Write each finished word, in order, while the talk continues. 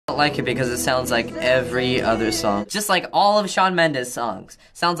like it because it sounds like every other song. Just like all of Shawn Mendes' songs.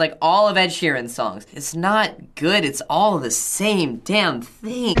 Sounds like all of Ed Sheeran's songs. It's not good, it's all the same damn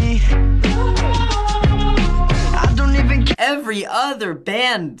thing. I don't even care. Every other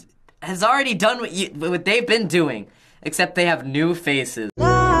band has already done what they've been doing, except they have new faces.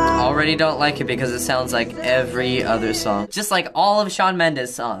 Already don't like it because it sounds like every other song. Just like all of Shawn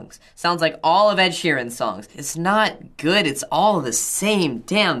Mendes' songs. Sounds like all of Ed Sheeran's songs. It's not good, it's all the same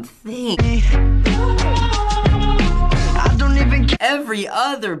damn thing. I don't even care. Every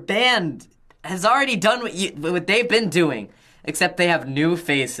other band has already done what they've been doing, except they have new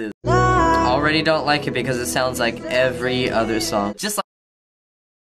faces. Already don't like it because it sounds like every other song. Just like